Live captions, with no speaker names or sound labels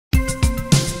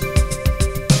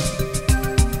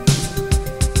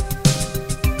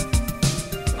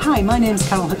Hi, my name's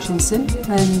Carol Hutchinson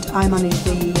and I manage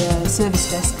the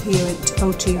service desk here at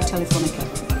O2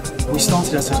 Telefonica. We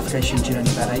started our certification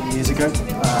journey about 8 years ago,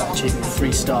 achieving a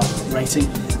 3-star rating,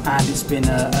 and it's been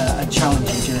a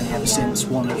challenging journey ever since,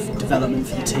 one of development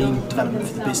for the team, development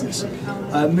for the business,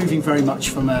 moving very much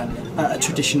from a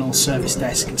traditional service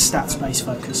desk stats-based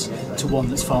focus to one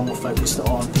that's far more focused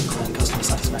on people and customer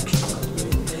satisfaction.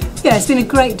 Yeah, it's been a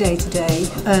great day today.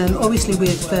 Obviously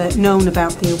we've known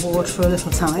about the award for a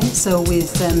little time, so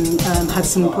we've had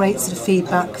some great sort of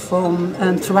feedback from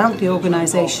throughout the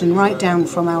organisation, right down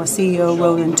from our CEO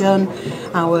Roland Dunn,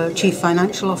 our Chief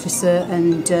Financial Officer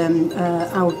and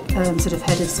our sort of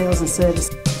Head of Sales and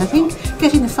Service. I think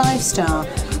getting the 5-star,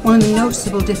 one of the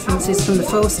noticeable differences from the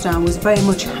 4-star was very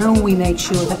much how we made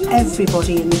sure that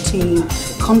everybody in the team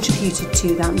contributed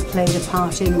to that and played a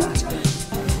part in that.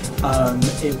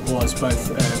 It was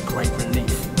both a great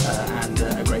relief and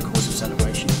a great cause of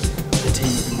celebration. The team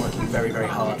have been working very, very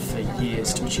hard for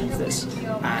years to achieve this,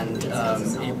 and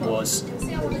it was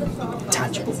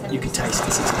tangible. You could taste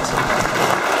the success.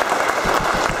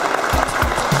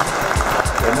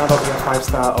 Now that we are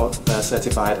 5-star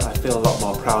certified, I feel a lot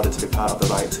more prouder to be part of the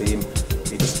right team.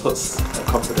 It just puts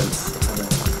confidence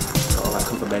and sort of like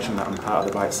confirmation that I'm part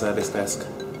of the right service desk.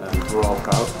 We're all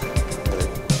proud.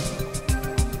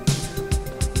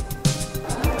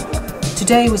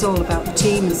 Today was all about the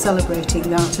team and celebrating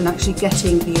that and actually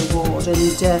getting the award,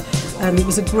 and it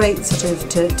was a great sort of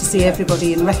to see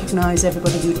everybody and recognise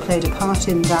everybody who'd played a part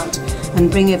in that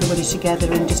and bring everybody together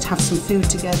and just have some food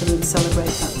together and celebrate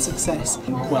that success.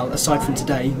 Well, aside from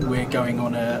today, we're going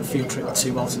on a field trip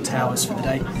to Alton Towers for the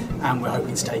day, and we're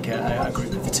hoping to take a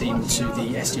group of the team to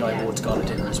the SDI Awards Gala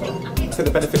dinner as well. I think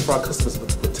the benefit for our customers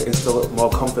was to instill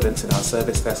more confidence in our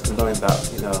service desk and knowing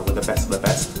that, you know, we're the best of the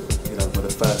best. You know, we're the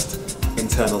first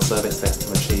internal service desk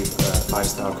to achieve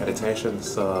 5-star accreditation,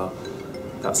 so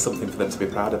that's something for them to be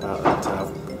proud about.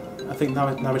 And I think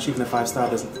now achieving a 5-star,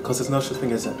 because there's no such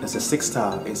thing as a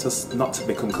 6-star, it's just not to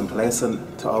become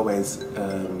complacent, to always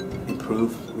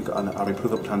improve. We've got our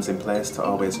improvement plans in place to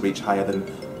always reach higher than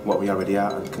what we already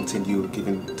are and continue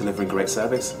delivering great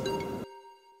service.